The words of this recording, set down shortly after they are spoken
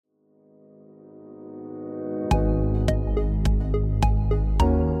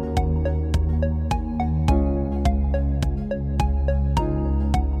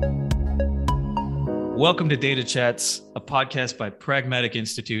Welcome to Data Chats, a podcast by Pragmatic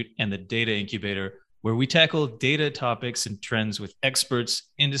Institute and the Data Incubator, where we tackle data topics and trends with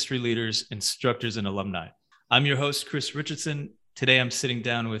experts, industry leaders, instructors, and alumni. I'm your host, Chris Richardson. Today, I'm sitting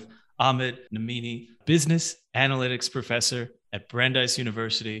down with Ahmed Namini, business analytics professor at Brandeis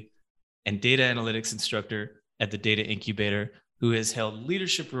University and data analytics instructor at the Data Incubator, who has held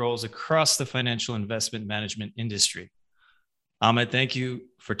leadership roles across the financial investment management industry. Ahmed, thank you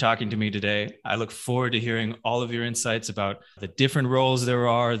for talking to me today. I look forward to hearing all of your insights about the different roles there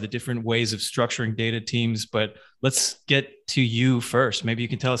are, the different ways of structuring data teams. But let's get to you first. Maybe you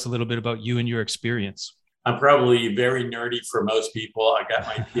can tell us a little bit about you and your experience. I'm probably very nerdy for most people. I got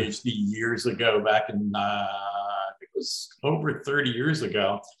my PhD years ago, back in, it was over 30 years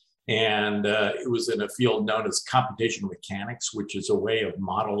ago. And it was in a field known as computational mechanics, which is a way of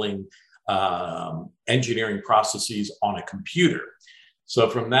modeling engineering processes on a computer. So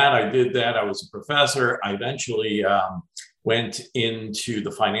from that, I did that. I was a professor. I eventually went into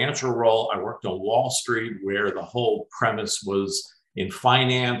the financial role. I worked on Wall Street, where the whole premise was in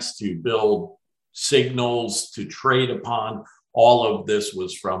finance to build signals to trade upon. All of this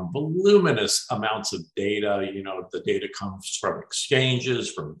was from voluminous amounts of data. You know, the data comes from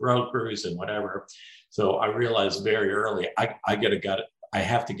exchanges, from brokers, and whatever. So I realized very early, I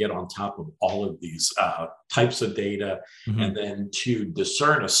have to get on top of all of these types of data, and then to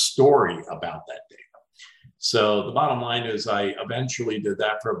discern a story about that data. So the bottom line is I eventually did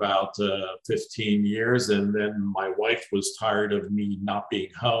that for about 15 years. And then my wife was tired of me not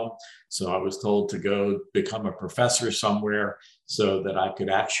being home. So I was told to go become a professor somewhere so that I could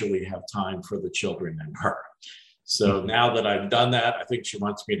actually have time for the children and her. So now that I've done that, I think she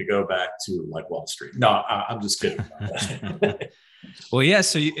wants me to go back to like Wall Street. No, I'm just kidding. Well, yeah.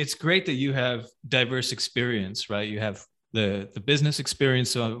 So it's great that you have diverse experience, right? You have the business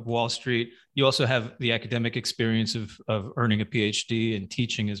experience of Wall Street. You also have the academic experience of earning a PhD and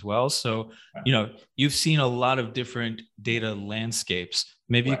teaching as well. So, you know, you've seen a lot of different data landscapes.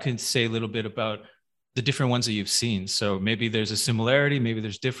 Maybe you can say a little bit about the different ones that you've seen. So maybe there's a similarity, maybe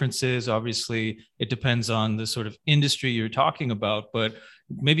there's differences. Obviously, it depends on the sort of industry you're talking about, but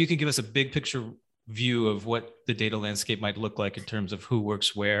maybe you can give us a big picture view of what the data landscape might look like in terms of who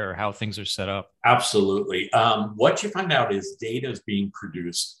works where or how things are set up. Absolutely. What you find out is data is being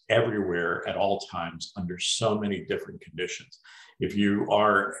produced everywhere at all times under so many different conditions. If you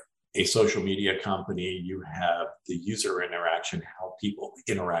are a social media company, you have the user interaction, how people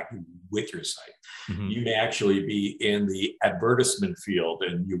interact with your site. You may actually be in the advertisement field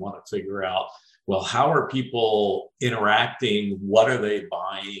and you want to figure out, well, how are people interacting? What are they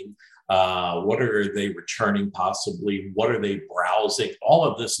buying? What are they returning possibly? What are they browsing? All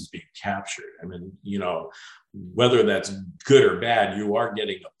of this is being captured. I mean, you know, whether that's good or bad, you are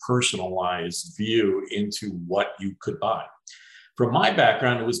getting a personalized view into what you could buy. From my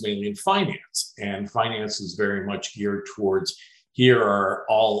background, it was mainly in finance, and finance is very much geared towards, here are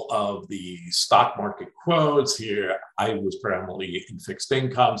all of the stock market quotes. Here, I was predominantly in fixed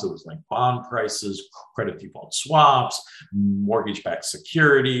incomes. It was like bond prices, credit default swaps, mortgage-backed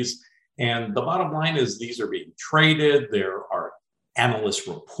securities. And the bottom line is these are being traded. There are analyst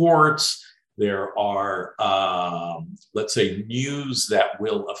reports. There are, let's say, news that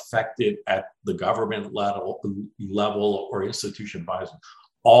will affect it at the government level or institution advisement.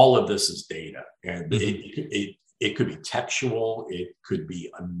 All of this is data. And it could be textual. It could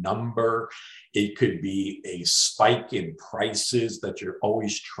be a number. It could be a spike in prices that you're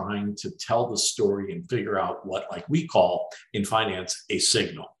always trying to tell the story and figure out what, like we call in finance, a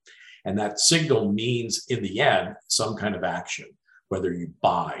signal. And that signal means, in the end, some kind of action, whether you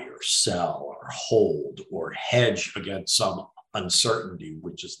buy or sell or hold or hedge against some uncertainty,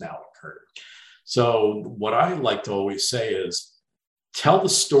 which has now occurred. So what I like to always say is, tell the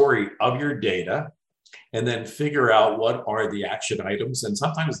story of your data and then figure out what are the action items. And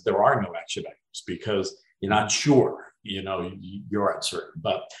sometimes there are no action items because you're not sure, you know, you're uncertain.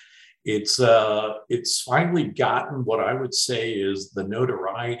 But it's finally gotten what I would say is the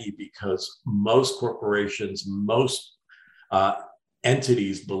notoriety, because most corporations, most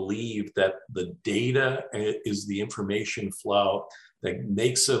entities believe that the data is the information flow that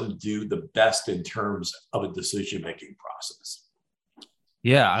makes them do the best in terms of a decision-making process.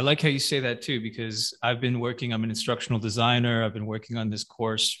 Yeah, I like how you say that too, because I'm an instructional designer. I've been working on this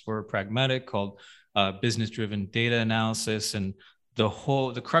course for Pragmatic called Business-Driven Data Analysis. And the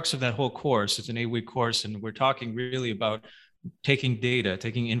crux of that whole course, it's an 8-week course. And we're talking really about taking data,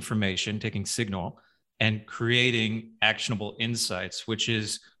 taking information, taking signal, and creating actionable insights, which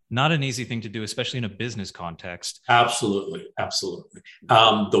is not an easy thing to do, especially in a business context. Absolutely. Absolutely.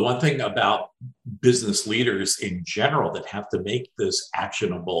 The one thing about business leaders in general that have to make this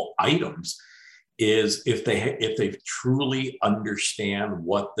actionable items is if they truly understand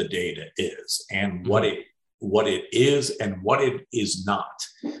what the data is and what it is and what it is not.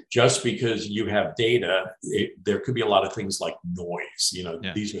 Just because you have data, there could be a lot of things like noise.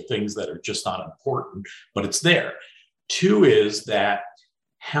 These are things that are just not important, but it's there. Two is that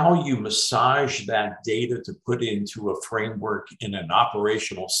how you massage that data to put into a framework in an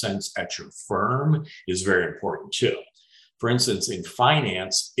operational sense at your firm is very important too. For instance, in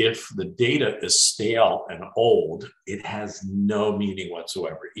finance, if the data is stale and old, it has no meaning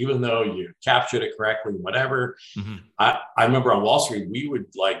whatsoever. Even though you captured it correctly, whatever. I remember on Wall Street, we would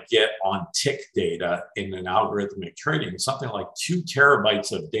get on tick data in an algorithmic trading, something like 2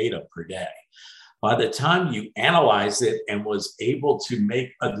 terabytes of data per day. By the time you analyze it and was able to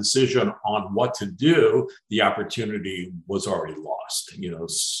make a decision on what to do, the opportunity was already lost.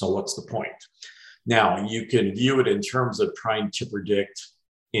 So what's the point? Now, you can view it in terms of trying to predict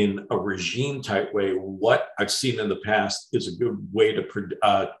in a regime type way. What I've seen in the past is a good way to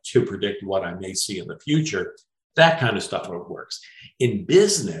predict what I may see in the future. That kind of stuff works. In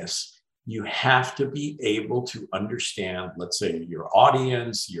business, you have to be able to understand, let's say, your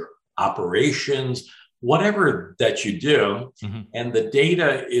audience, your operations, whatever that you do. And the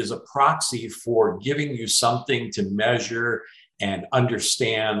data is a proxy for giving you something to measure and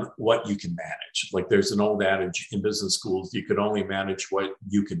understand what you can manage. Like there's an old adage in business schools, you can only manage what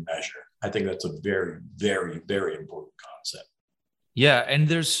you can measure. I think that's a very, very, very important concept. Yeah. And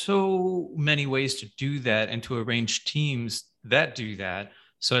there's so many ways to do that and to arrange teams that do that.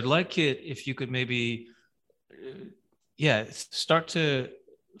 So I'd like it if you could maybe, start to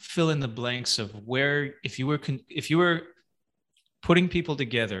fill in the blanks of where, if you were putting people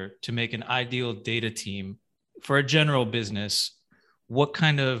together to make an ideal data team for a general business, what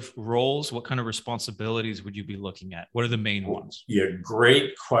kind of roles, what kind of responsibilities would you be looking at? What are the main ones? Yeah,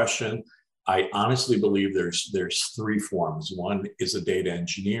 great question. I honestly believe there's 3 forms. One is a data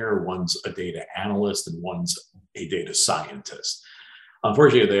engineer, one's a data analyst, and one's a data scientist.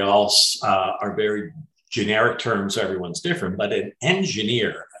 Unfortunately, they all are very generic terms, so everyone's different, but an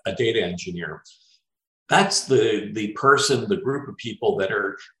engineer, a data engineer, that's the person, the group of people that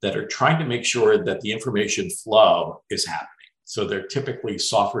are trying to make sure that the information flow is happening. So they're typically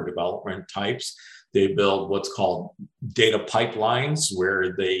software development types. They build what's called data pipelines,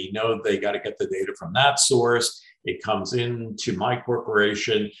 where they know they got to get the data from that source. It comes into my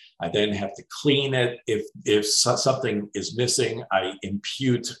corporation. I then have to clean it. If something is missing, I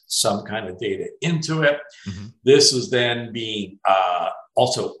impute some kind of data into it. This is then being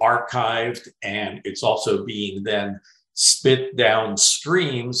also archived, and it's also being then spit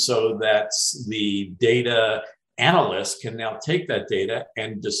downstream so that the data analyst can now take that data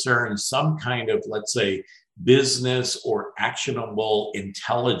and discern some kind of, let's say, business or actionable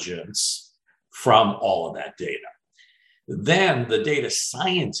intelligence from all of that data. Then the data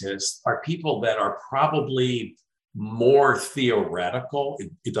scientists are people that are probably more theoretical.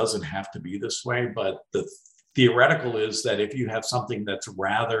 It doesn't have to be this way, but the theoretical is that if you have something that's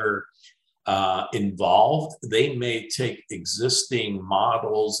rather involved, they may take existing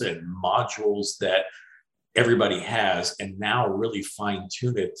models and modules that everybody has and now really fine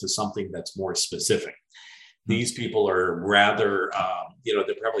tune it to something that's more specific. These people are rather,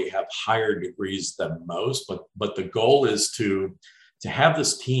 they probably have higher degrees than most, but the goal is to have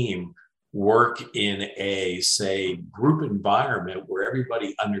this team work in a, say, group environment where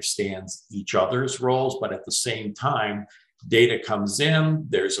everybody understands each other's roles, but at the same time, data comes in,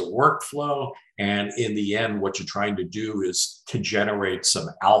 there's a workflow, and in the end, what you're trying to do is to generate some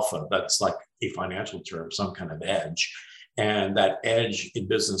alpha. That's like a financial term, some kind of edge. And that edge in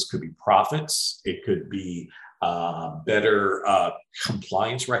business could be profits. It could be better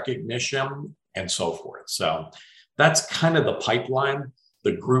compliance recognition and so forth. So that's kind of the pipeline,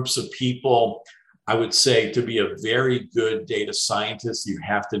 the groups of people. I would say to be a very good data scientist, you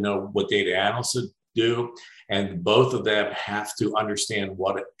have to know what data analysts do. And both of them have to understand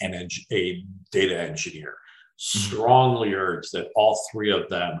what a data engineer. Strongly urge that all 3 of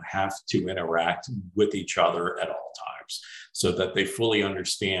them have to interact with each other at all times so that they fully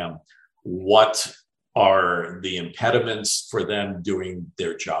understand what are the impediments for them doing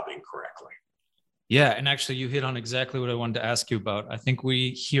their job incorrectly. Yeah, and actually you hit on exactly what I wanted to ask you about. I think we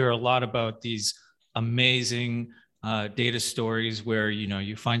hear a lot about these amazing data stories where,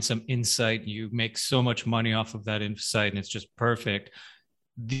 you find some insight, you make so much money off of that insight, and it's just perfect.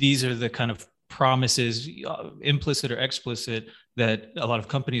 These are the kind of promises, implicit or explicit, that a lot of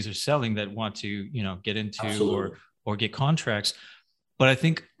companies are selling that want to, get into Absolutely. or get contracts. But I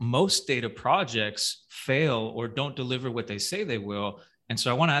think most data projects fail or don't deliver what they say they will. And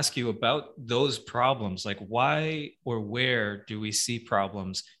so I want to ask you about those problems. Like, why or where do we see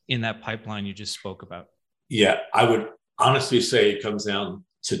problems in that pipeline you just spoke about? Yeah, I would honestly say it comes down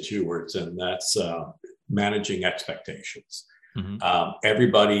to two words, and that's managing expectations.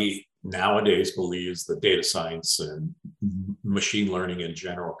 Everybody nowadays believes that data science and machine learning in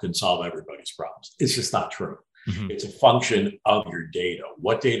general can solve everybody's problems. It's just not true. It's a function of your data.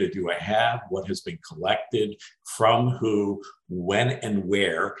 What data do I have? What has been collected from who, when, and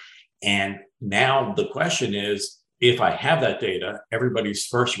where? And now the question is, if I have that data, everybody's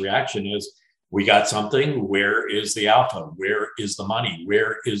first reaction is, we got something. Where is the alpha? Where is the money?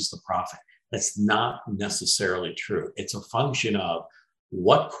 Where is the profit? That's not necessarily true. It's a function of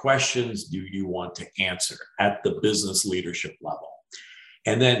what questions do you want to answer at the business leadership level?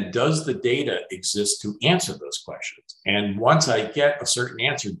 And then does the data exist to answer those questions? And once I get a certain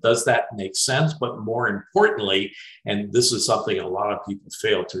answer, does that make sense? But more importantly, and this is something a lot of people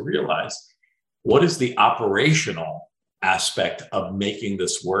fail to realize, what is the operational aspect of making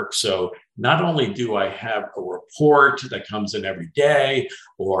this work? So not only do I have a report that comes in every day,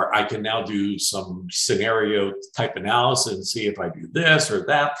 or I can now do some scenario type analysis and see if I do this or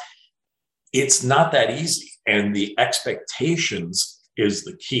that, it's not that easy. And the expectations is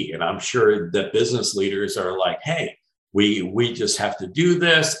the key. And I'm sure that business leaders are like, hey, we just have to do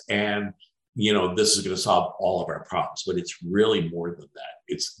this, and this is going to solve all of our problems. But it's really more than that.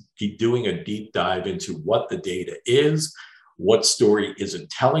 It's doing a deep dive into what the data is, what story is it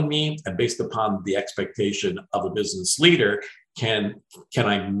telling me, and based upon the expectation of a business leader, can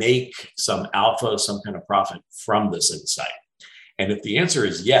I make some alpha, some kind of profit from this insight? And if the answer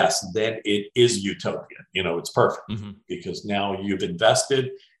is yes, then it is utopian. It's perfect because now you've invested,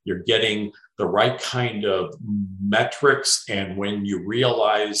 you're getting the right kind of metrics. And when you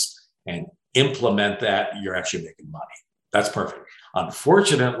realize and implement that, you're actually making money. That's perfect.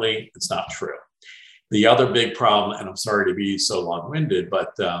 Unfortunately, it's not true. The other big problem, and I'm sorry to be so long-winded,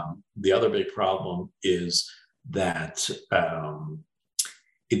 but the other big problem is that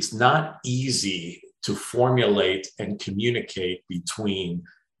it's not easy to formulate and communicate between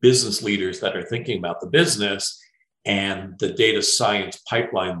business leaders that are thinking about the business and the data science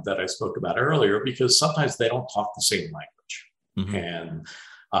pipeline that I spoke about earlier, because sometimes they don't talk the same language. And,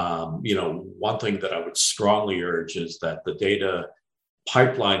 one thing that I would strongly urge is that the data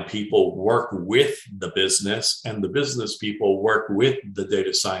pipeline people work with the business, and the business people work with the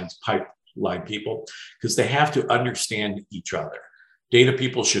data science pipeline people, because they have to understand each other. Data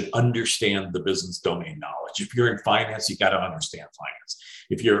people should understand the business domain knowledge. If you're in finance, you got to understand finance.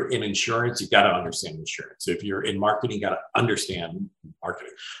 If you're in insurance, you got to understand insurance. If you're in marketing, you got to understand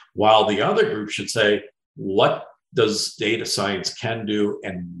marketing. While the other group should say, what does data science can do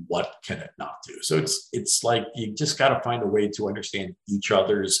and what can it not do? So it's like you just got to find a way to understand each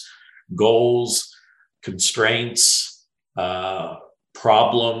other's goals, constraints,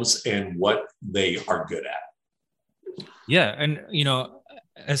 problems, and what they are good at. Yeah. And,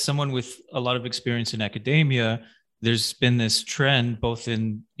 as someone with a lot of experience in academia, there's been this trend both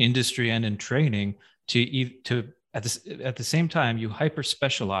in industry and in training to at the same time, you hyper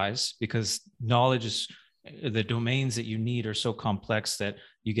specialize because knowledge is, the domains that you need are so complex that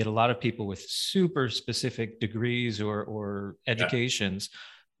you get a lot of people with super specific degrees or educations. Yeah.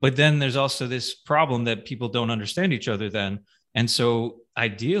 But then there's also this problem that people don't understand each other then. And so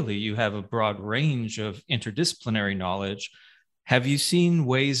ideally you have a broad range of interdisciplinary knowledge. Have you seen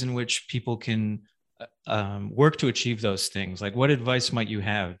ways in which people can work to achieve those things? Like, what advice might you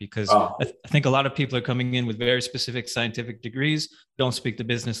have? Because I think a lot of people are coming in with very specific scientific degrees, don't speak the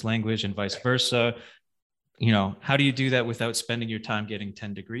business language, and vice versa. How do you do that without spending your time getting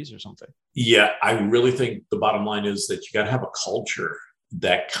 10 degrees or something? Yeah, I really think the bottom line is that you got to have a culture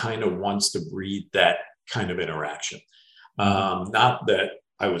that kind of wants to breed that kind of interaction. Not that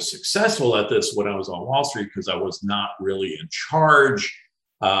I was successful at this when I was on Wall Street, because I was not really in charge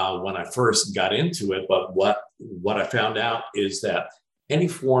when I first got into it. But what I found out is that any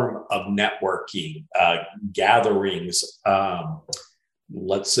form of networking, gatherings,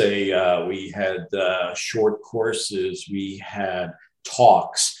 let's say we had short courses, we had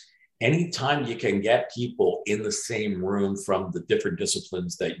talks. Anytime you can get people in the same room from the different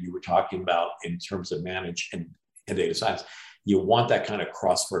disciplines that you were talking about in terms of manage and data science, you want that kind of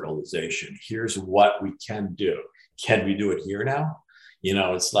cross-fertilization. Here's what we can do. Can we do it here now?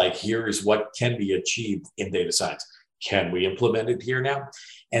 It's like, here's what can be achieved in data science. Can we implement it here now?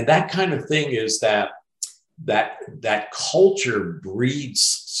 And that kind of thing is that culture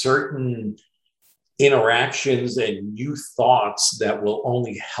breeds certain interactions and new thoughts that will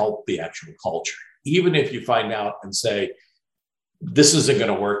only help the actual culture. Even if you find out and say, this isn't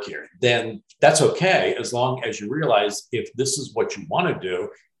going to work here, then that's okay, as long as you realize if this is what you want to do,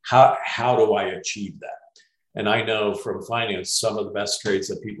 how do I achieve that? And I know from finance, some of the best trades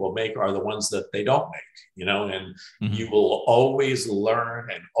that people make are the ones that they don't make, and you will always learn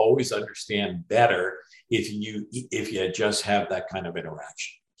and always understand better if you just have that kind of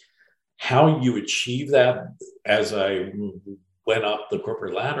interaction. How you achieve that, as I went up the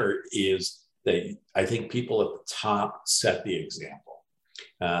corporate ladder, is that I think people at the top set the example.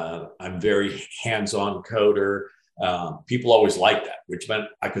 I'm very hands-on coder. People always liked that, which meant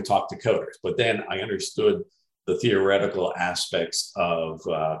I could talk to coders. But then I understood the theoretical aspects of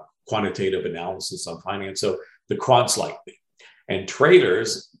quantitative analysis on finance. So the quants like me. And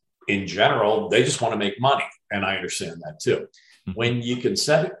traders, in general, they just want to make money. And I understand that too. When you can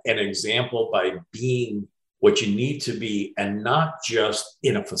set an example by being what you need to be, and not just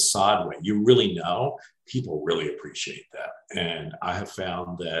in a facade way, you really know, people really appreciate that. And I have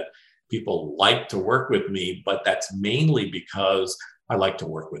found that people like to work with me, but that's mainly because I like to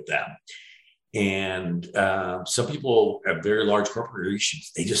work with them. And some people at very large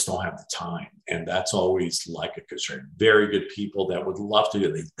corporations, they just don't have the time. And that's always like a concern. Very good people that would love to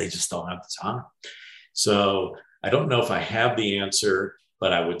do it, they just don't have the time. So I don't know if I have the answer,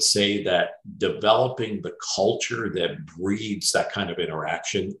 but I would say that developing the culture that breeds that kind of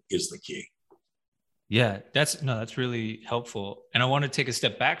interaction is the key. Yeah, that's really helpful. And I want to take a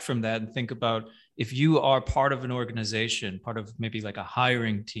step back from that and think about, if you are part of an organization, part of maybe like a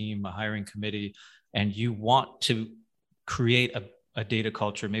hiring team, a hiring committee, and you want to create a data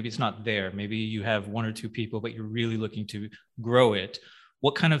culture, maybe it's not there, maybe you have one or two people, but you're really looking to grow it.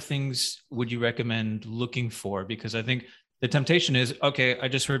 What kind of things would you recommend looking for? Because I think the temptation is, okay, I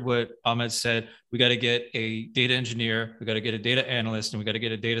just heard what Ahmed said. We got to get a data engineer, we got to get a data analyst, and we got to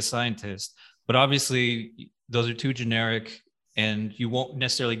get a data scientist. But obviously, those are too generic, and you won't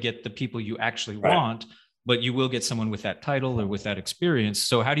necessarily get the people you actually want, but you will get someone with that title or with that experience.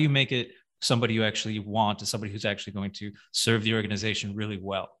 So how do you make it somebody you actually want, to somebody who's actually going to serve the organization really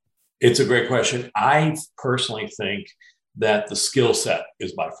well? It's a great question. I personally think that the skill set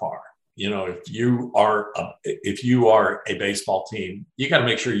is by far. If you are a baseball team, you got to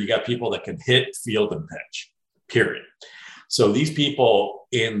make sure you got people that can hit, field, and pitch, period. So these people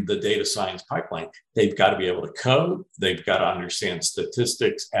in the data science pipeline, they've got to be able to code. They've got to understand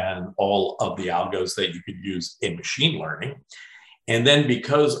statistics and all of the algos that you could use in machine learning. And then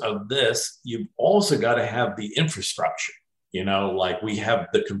because of this, you've also got to have the infrastructure. Like we have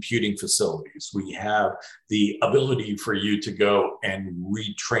the computing facilities, we have the ability for you to go and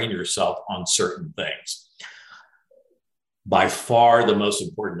retrain yourself on certain things. By far, the most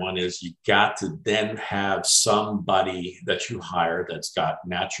important one is you got to then have somebody that you hire that's got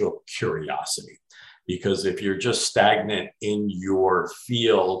natural curiosity. Because if you're just stagnant in your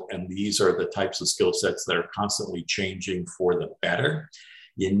field, and these are the types of skill sets that are constantly changing for the better,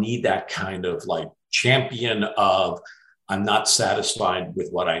 you need that kind of like champion of, I'm not satisfied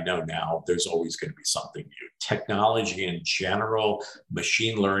with what I know now. There's always going to be something new. Technology in general,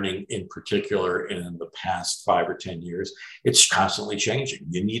 machine learning in particular, in the past 5 or 10 years, it's constantly changing.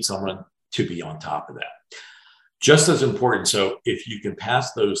 You need someone to be on top of that. Just as important. So if you can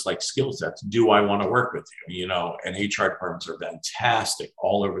pass those like skill sets, do I want to work with you? And HR departments are fantastic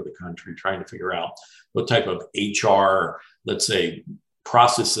all over the country trying to figure out what type of HR, let's say,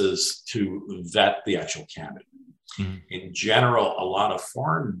 processes to vet the actual candidate. Mm-hmm. In general, a lot of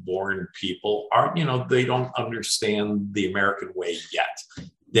foreign-born people are, they don't understand the American way yet.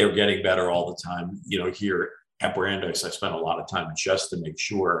 They're getting better all the time. Here at Brandeis, I spent a lot of time just to make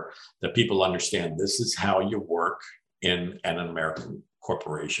sure that people understand this is how you work in an American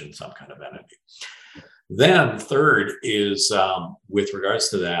corporation, some kind of entity. Then third is, with regards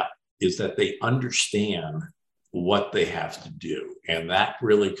to that, is that they understand what they have to do. And that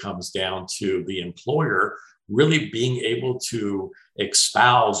really comes down to the employer really being able to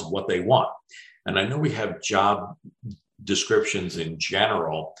espouse what they want. And I know we have job descriptions in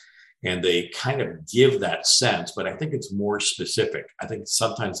general, and they kind of give that sense, but I think it's more specific. I think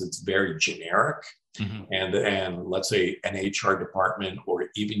sometimes it's very generic. Mm-hmm. And let's say an HR department or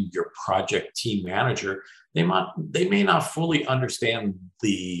even your project team manager, they may not fully understand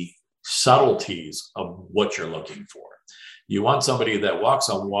the subtleties of what you're looking for. You want somebody that walks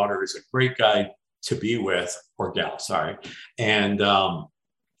on water, is a great guy to be with, or gal, sorry. And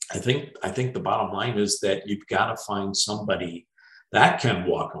I think the bottom line is that you've got to find somebody that can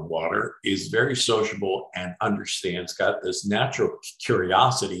walk on water, is very sociable and understands, got this natural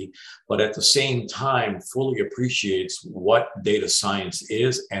curiosity, but at the same time fully appreciates what data science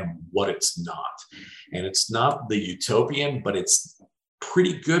is and what it's not. And it's not the utopian, but it's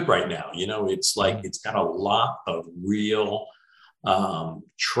pretty good right now. It's like it's got a lot of real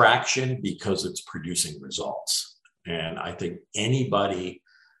traction because it's producing results. And I think anybody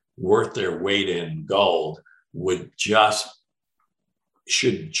worth their weight in gold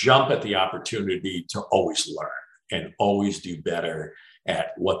should jump at the opportunity to always learn and always do better at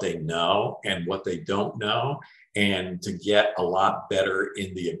what they know and what they don't know, and to get a lot better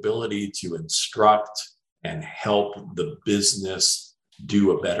in the ability to instruct and help the business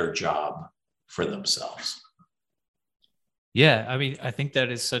do a better job for themselves. Yeah, I mean, I think that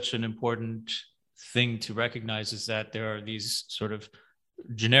is such an important thing to recognize, is that there are these sort of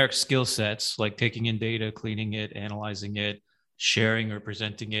generic skill sets, like taking in data, cleaning it, analyzing it, sharing or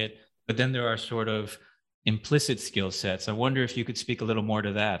presenting it. But then there are sort of implicit skill sets. I wonder if you could speak a little more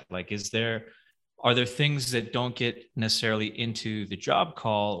to that. Like, are there things that don't get necessarily into the job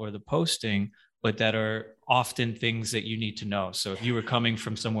call or the posting, but that are often things that you need to know? So if you were coming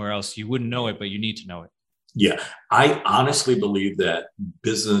from somewhere else, you wouldn't know it, but you need to know it. Yeah, I honestly believe that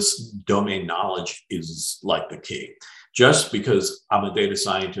business domain knowledge is like the key. Just because I'm a data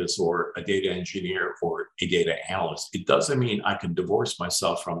scientist or a data engineer or a data analyst, it doesn't mean I can divorce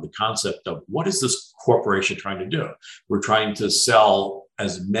myself from the concept of what is this corporation trying to do? We're trying to sell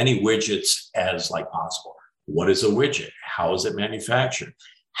as many widgets as like possible. What is a widget? How is it manufactured?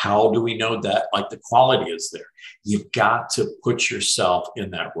 How do we know that like the quality is there? You've got to put yourself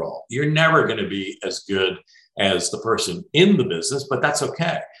in that role. You're never going to be as good as the person in the business, but that's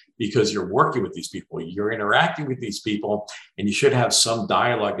okay, because you're working with these people, you're interacting with these people, and you should have some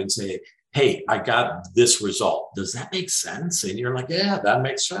dialogue and say, hey, I got this result. Does that make sense? And you're like, yeah, that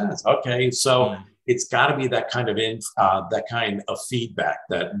makes sense. Okay. So it's got to be that kind of feedback,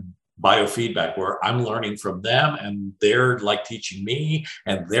 that biofeedback, where I'm learning from them and they're like teaching me,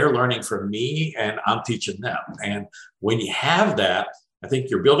 and they're learning from me and I'm teaching them. And when you have that, I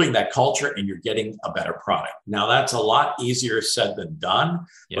think you're building that culture and you're getting a better product. Now, that's a lot easier said than done,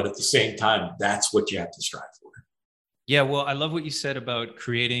 but at the same time, that's what you have to strive for. Yeah, well, I love what you said about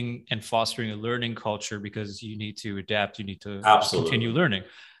creating and fostering a learning culture, because you need to adapt, you need to continue learning.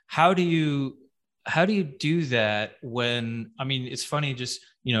 How do you do that when, I mean, it's funny, just,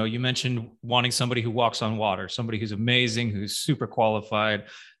 you mentioned wanting somebody who walks on water, somebody who's amazing, who's super qualified.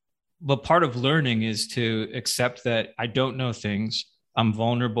 But part of learning is to accept that I don't know things. I'm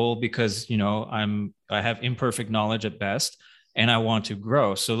vulnerable because, I have imperfect knowledge at best, and I want to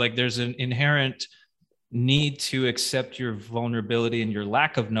grow. So like there's an inherent need to accept your vulnerability and your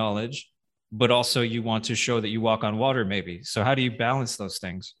lack of knowledge, but also you want to show that you walk on water maybe. So how do you balance those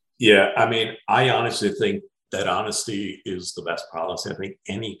things? Yeah, I mean, I honestly think that honesty is the best policy. I think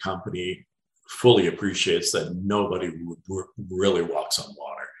any company fully appreciates that nobody really walks on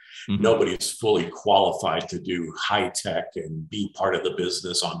water. Mm-hmm. Nobody's fully qualified to do high tech and be part of the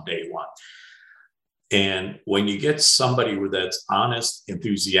business on day one. And when you get somebody that's honest,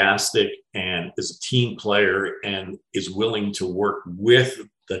 enthusiastic, and is a team player and is willing to work with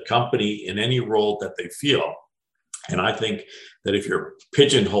the company in any role that they feel, and I think that if you're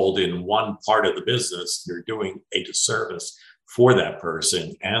pigeonholed in one part of the business, you're doing a disservice for that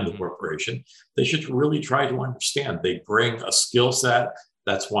person and the corporation. They should really try to understand. They bring a skill set.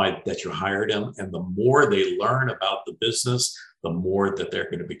 That's why that you hired them. And the more they learn about the business, the more that they're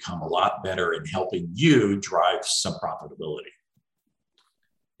going to become a lot better in helping you drive some profitability.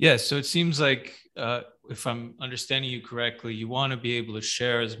 Yeah. So it seems like, if I'm understanding you correctly, you want to be able to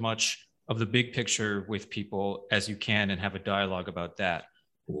share as much of the big picture with people as you can and have a dialogue about that.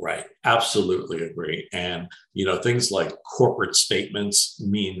 Right. Absolutely agree. And, things like corporate statements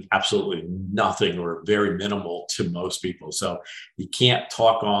mean absolutely nothing or very minimal to most people. So you can't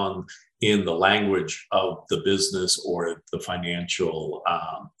talk in the language of the business or the financial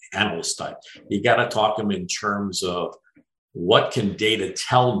analyst type. You got to talk them in terms of what can data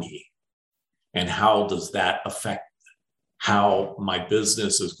tell me and how does that affect how my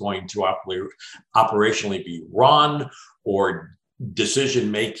business is going to operationally be run, or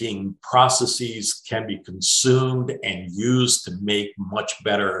decision-making processes can be consumed and used to make much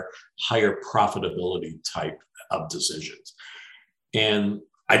better, higher profitability type of decisions. And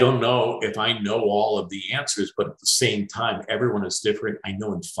I don't know if I know all of the answers, but at the same time, everyone is different. I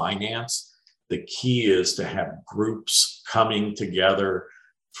know in finance, the key is to have groups coming together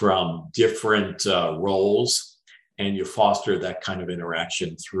from different roles and you foster that kind of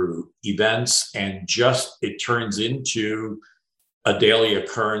interaction through events, and just it turns into a daily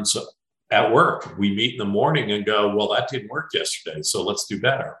occurrence at work. We meet in the morning and go, well, that didn't work yesterday, so let's do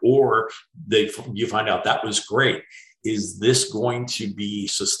better. Or you find out that was great. Is this going to be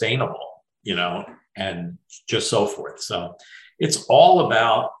sustainable? And just so forth. So it's all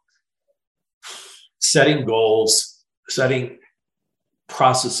about setting goals, setting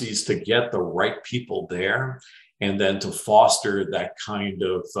processes to get the right people there, and then to foster that kind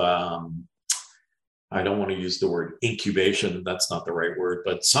of, I don't want to use the word incubation, that's not the right word,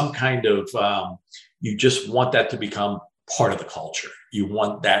 but some kind of, you just want that to become part of the culture. You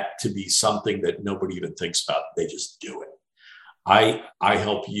want that to be something that nobody even thinks about. They just do it. I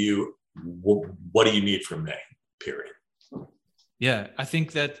help you. What do you need from me? Period. Yeah, I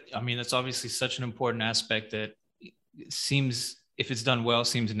think that's obviously such an important aspect that seems, if it's done well,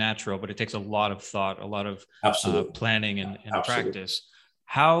 seems natural, but it takes a lot of thought, a lot of planning and practice.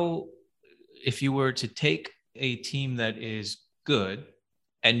 How, if you were to take a team that is good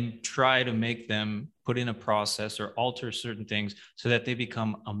and try to make them put in a process or alter certain things so that they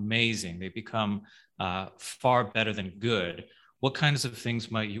become amazing, they become far better than good, what kinds of things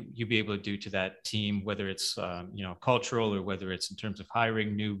might you be able to do to that team, whether it's cultural or whether it's in terms of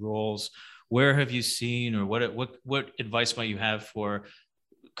hiring new roles? Where have you seen, or what advice might you have for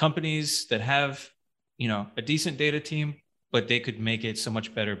companies that have a decent data team, but they could make it so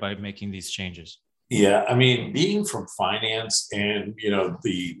much better by making these changes? Yeah, I mean, being from finance, and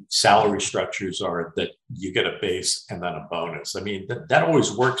the salary structures are that you get a base and then a bonus. I mean, that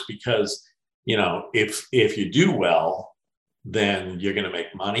always works because if you do well, then you're going to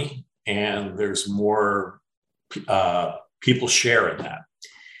make money, and there's more people share in that.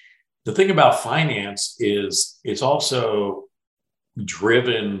 The thing about finance is it's also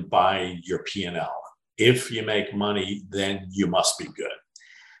driven by your P&L. If you make money, then you must be good.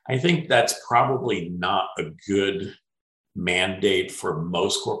 I think that's probably not a good mandate for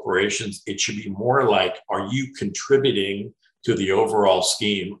most corporations. It should be more like, are you contributing to the overall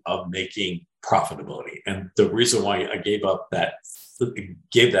scheme of making profitability? And the reason why I gave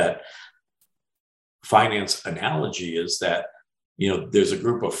that finance analogy is that there's a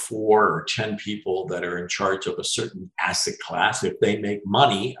group of 4 or 10 people that are in charge of a certain asset class. If they make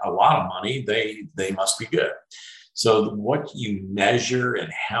money, a lot of money, they must be good. So what you measure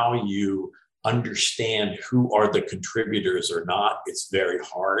and how you understand who are the contributors or not, it's very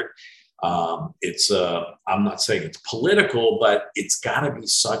hard. I'm not saying it's political, but it's got to be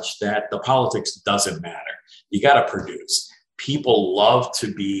such that the politics doesn't matter. You got to produce. People love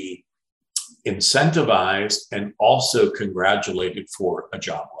to be incentivized and also congratulated for a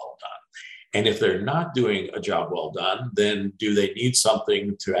job well done. And if they're not doing a job well done, then do they need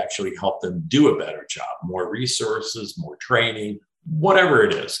something to actually help them do a better job? More resources, more training, whatever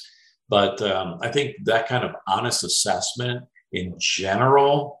it is. But I think that kind of honest assessment in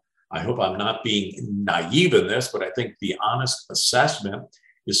general, I hope I'm not being naive in this, but I think the honest assessment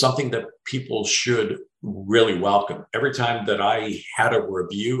is something that people should really welcome. Every time that I had a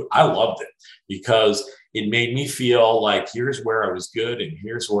review, I loved it because it made me feel like, here's where I was good and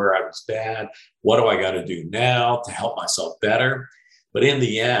here's where I was bad. What do I got to do now to help myself better? But in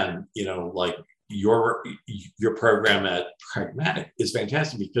the end, like your program at Pragmatic is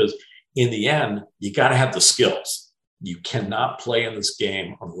fantastic because in the end, you got to have the skills. You cannot play in this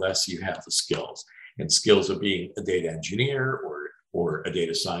game unless you have the skills. And skills of being a data engineer or a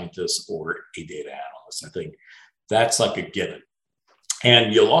data scientist or a data analyst. I think that's like a given.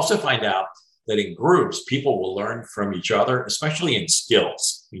 And you'll also find out that in groups, people will learn from each other, especially in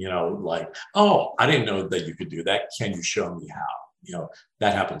skills, like, oh, I didn't know that you could do that. Can you show me how?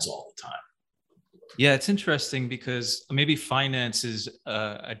 That happens all the time. Yeah, it's interesting because maybe finance is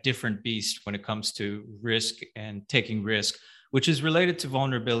a different beast when it comes to risk and taking risk, which is related to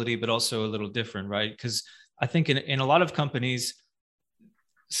vulnerability, but also a little different, right? Because I think in a lot of companies,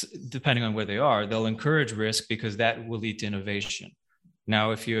 depending on where they are, they'll encourage risk because that will lead to innovation.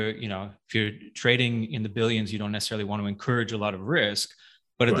 Now, if you're trading in the billions, you don't necessarily want to encourage a lot of risk,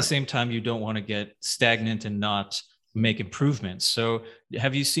 but at the same time, you don't want to get stagnant and not make improvements. So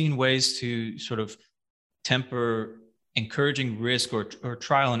have you seen ways to sort of temper encouraging risk or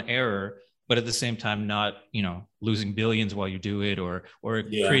trial and error, but at the same time not, losing billions while you do it or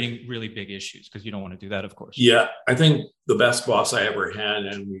creating really big issues? Because you don't want to do that, of course. Yeah, I think the best boss I ever had,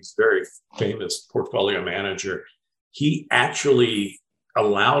 and he's a very famous portfolio manager, he actually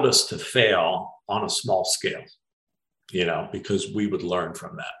allowed us to fail on a small scale, because we would learn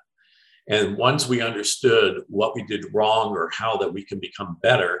from that. And once we understood what we did wrong or how that we can become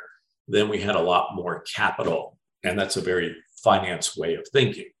better, then we had a lot more capital And that's a very finance way of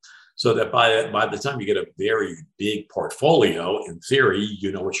thinking. So that by the time you get a very big portfolio, in theory,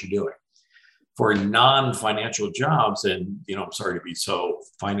 you know what you're doing. For non-financial jobs, and I'm sorry to be so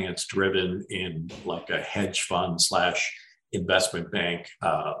finance driven in like a hedge fund / investment bank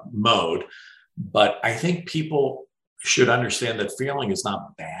mode, but I think people should understand that failing is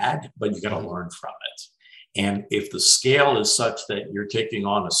not bad, but you got to learn from it. And if the scale is such that you're taking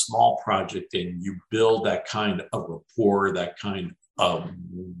on a small project and you build that kind of rapport, that kind of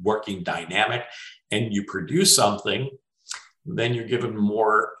working dynamic, and you produce something, then you're given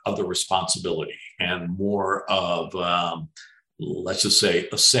more of the responsibility and more of, let's just say,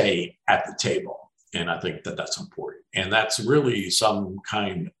 a say at the table. And I think that that's important. And that's really some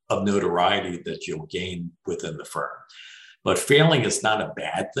kind of notoriety that you'll gain within the firm. But failing is not a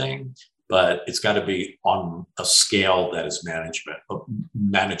bad thing, but it's got to be on a scale that is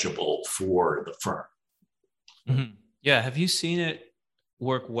manageable for the firm. Mm-hmm. Yeah. Have you seen it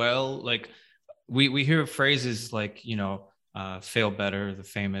work well? Like we hear phrases like, fail better, the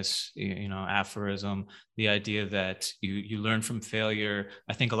famous, aphorism, the idea that you learn from failure.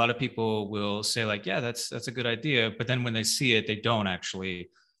 I think a lot of people will say like, yeah, that's a good idea. But then when they see it, they don't actually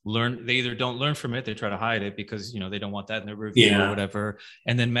learn. They either don't learn from it, they try to hide it because, they don't want that in their review or whatever.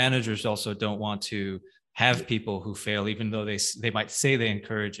 And then managers also don't want to have people who fail, even though they might say they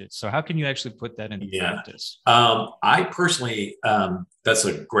encourage it. So how can you actually put that into practice? I personally, that's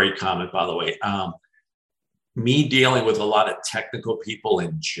a great comment, by the way. Me dealing with a lot of technical people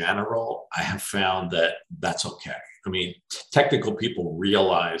in general, I have found that that's okay. I mean, technical people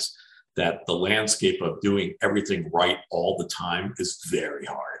realize that the landscape of doing everything right all the time is very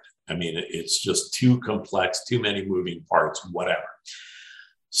hard. I mean, it's just too complex, too many moving parts, whatever.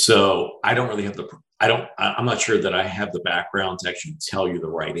 So I don't really have I'm not sure that I have the background to actually tell you the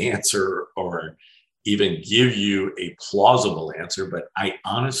right answer or even give you a plausible answer, but I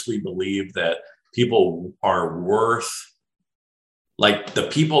honestly believe that people are worth, like the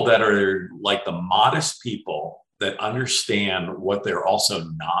people that are like the modest people that understand what they're also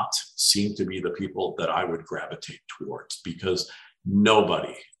not, seem to be the people that I would gravitate towards, because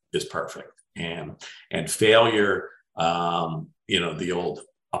nobody is perfect. And failure, the old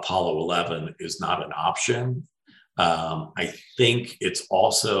Apollo 11 is not an option. I think it's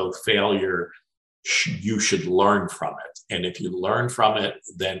also failure. You should learn from it. And if you learn from it,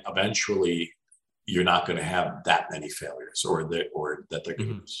 then eventually you're not going to have that many failures, or that they're going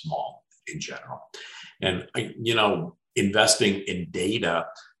to be small in general. And, investing in data,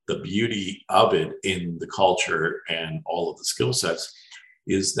 the beauty of it in the culture and all of the skill sets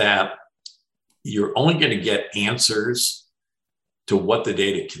is that you're only going to get answers to what the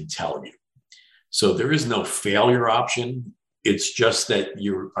data can tell you. So there is no failure option. It's just that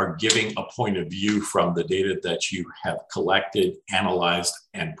you are giving a point of view from the data that you have collected, analyzed,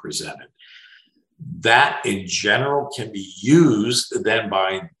 and presented. That in general can be used then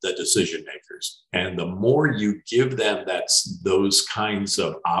by the decision makers. And the more you give them those kinds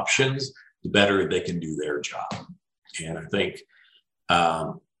of options, the better they can do their job. And I think,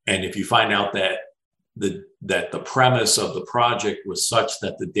 and if you find out that the premise of the project was such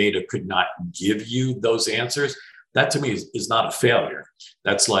that the data could not give you those answers, that to me is not a failure.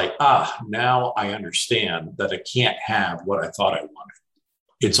 That's like, now I understand that I can't have what I thought I wanted.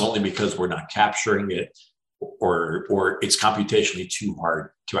 It's only because we're not capturing it, or it's computationally too hard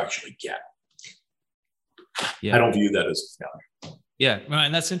to actually get. Yeah. I don't view that as a failure. Yeah,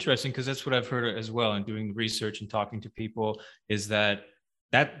 and that's interesting, because that's what I've heard as well in doing research and talking to people, is that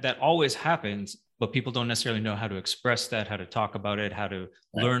always happens, but people don't necessarily know how to express that, how to talk about it, how to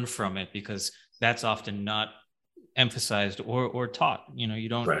learn from it, because that's often not emphasized or taught. You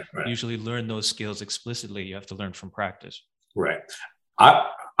don't usually learn those skills explicitly. You have to learn from practice. Right. I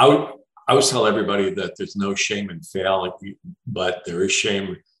always tell everybody that there's no shame in failing, but there is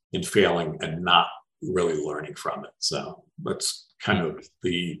shame in failing and not really learning from it. So that's kind of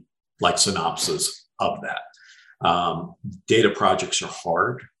the synopsis of that. Data projects are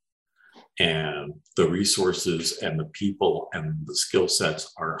hard, and the resources and the people and the skill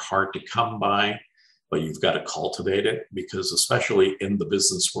sets are hard to come by, but you've got to cultivate it, because especially in the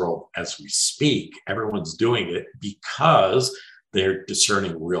business world as we speak, everyone's doing it because they're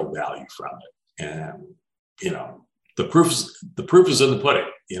discerning real value from it. And, the proof is in the pudding.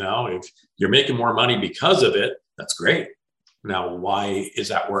 If you're making more money because of it, that's great. Now, why is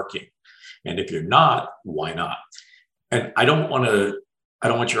that working? And if you're not, why not? And I don't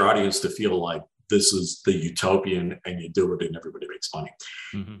want your audience to feel like this is the utopian and you do it and everybody makes money.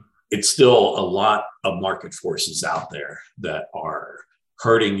 Mm-hmm. It's still a lot of market forces out there that are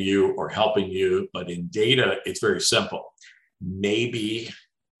hurting you or helping you. But in data, it's very simple. Maybe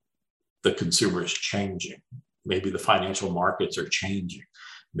the consumer is changing. Maybe the financial markets are changing.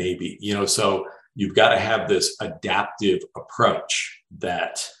 Maybe, so you've got to have this adaptive approach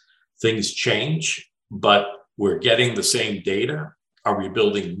that things change, but we're getting the same data. Are we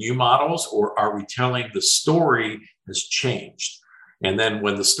building new models, or are we telling the story has changed? And then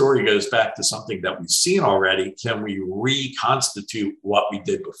when the story goes back to something that we've seen already, can we reconstitute what we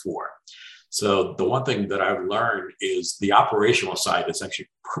did before? So the one thing that I've learned is the operational side is actually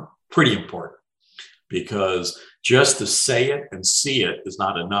pretty important, because just to say it and see it is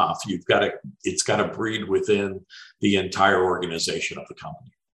not enough. It's got to breed within the entire organization of the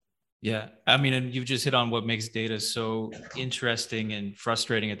company. Yeah. I mean, and you've just hit on what makes data so interesting and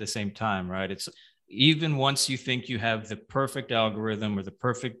frustrating at the same time, right? It's even once you think you have the perfect algorithm or the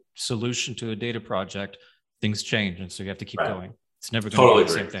perfect solution to a data project, things change. And so you have to keep going. It's never going to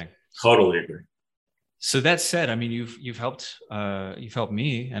be the same thing. Totally agree. So that said, I mean, you've helped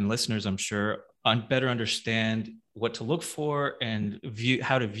me and listeners, I'm sure, better understand what to look for and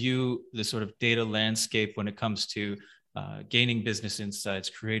how to view the sort of data landscape when it comes to gaining business insights,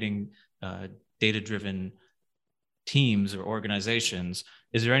 creating data-driven teams or organizations.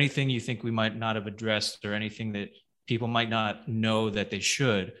 Is there anything you think we might not have addressed, or anything that people might not know that they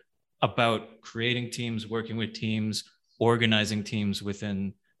should about creating teams, working with teams, organizing teams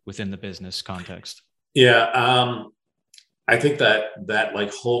within the business context? Yeah, I think that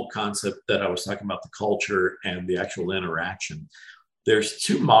like whole concept that I was talking about, the culture and the actual interaction, there's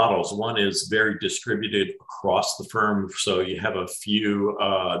two models. One is very distributed across the firm. So you have a few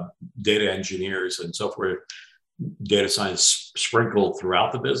data engineers and so forth, data science sprinkled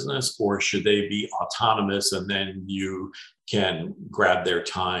throughout the business, or should they be autonomous and then you can grab their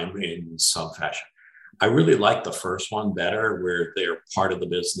time in some fashion? I really like the first one better, where they're part of the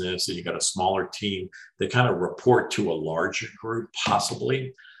business and you got a smaller team. They kind of report to a larger group,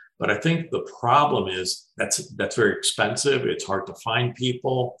 possibly. But I think the problem is that's very expensive. It's hard to find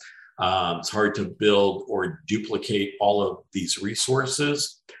people. It's hard to build or duplicate all of these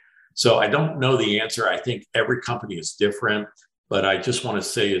resources. So I don't know the answer. I think every company is different, but I just want to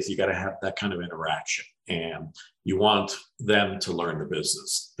say is you got to have that kind of interaction, and you want them to learn the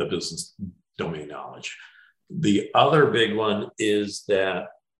business domain knowledge. The other big one is that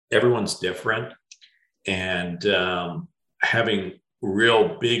everyone's different, and having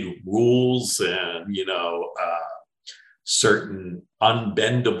real big rules and certain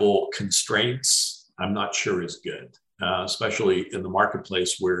unbendable constraints, I'm not sure is good, especially in the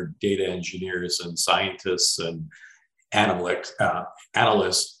marketplace where data engineers and scientists and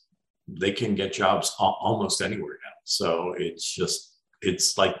analysts, they can get jobs almost anywhere now. So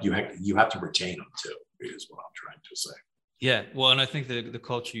it's like you have to retain them too, is what I'm trying to say. Yeah, well, and I think the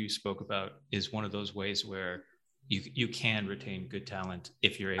culture you spoke about is one of those ways where you can retain good talent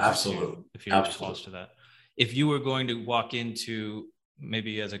if you're able to, if you're close to that. If you were going to walk into,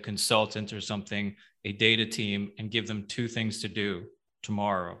 maybe as a consultant or something, a data team and give them two things to do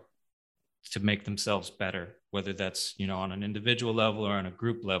tomorrow to make themselves better, whether that's, on an individual level or on a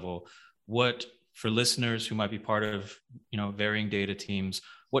group level, what, for listeners who might be part of, varying data teams,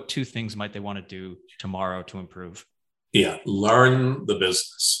 what two things might they want to do tomorrow to improve? Yeah, learn the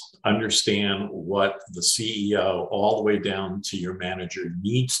business. Understand what the CEO all the way down to your manager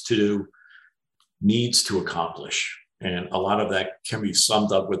needs to accomplish. And a lot of that can be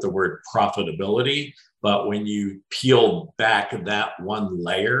summed up with the word profitability. But when you peel back that one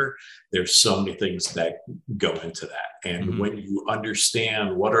layer, there's so many things that go into that. And when you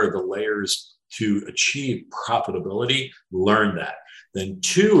understand what are the layers to achieve profitability, learn that. Then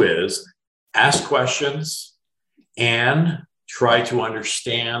two is ask questions and try to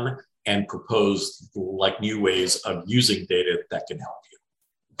understand and propose like new ways of using data that can help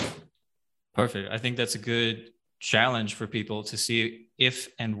you. Perfect. I think that's a good challenge for people to see if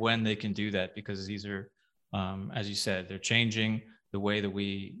and when they can do that, because these are, as you said, they're changing the way that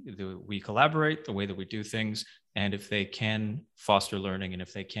we collaborate, the way that we do things. And if they can foster learning, and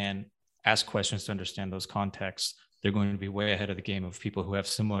if they can ask questions to understand those contexts, they're going to be way ahead of the game of people who have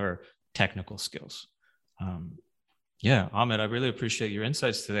similar technical skills. Yeah, Ahmed, I really appreciate your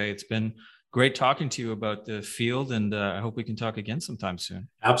insights today. It's been great talking to you about the field, and I hope we can talk again sometime soon.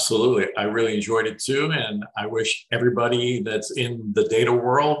 Absolutely. I really enjoyed it too. And I wish everybody that's in the data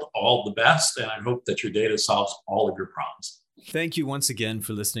world all the best. And I hope that your data solves all of your problems. Thank you once again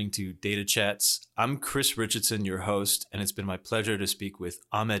for listening to Data Chats. I'm Chris Richardson, your host, and it's been my pleasure to speak with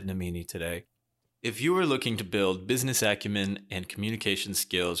Ahmed Namini today. If you are looking to build business acumen and communication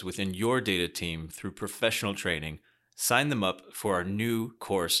skills within your data team through professional training, sign them up for our new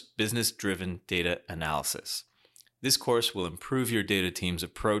course, Business-Driven Data Analysis. This course will improve your data team's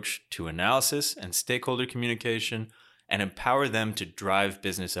approach to analysis and stakeholder communication and empower them to drive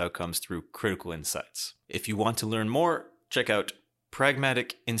business outcomes through critical insights. If you want to learn more, check out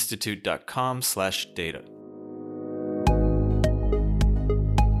pragmaticinstitute.com/data.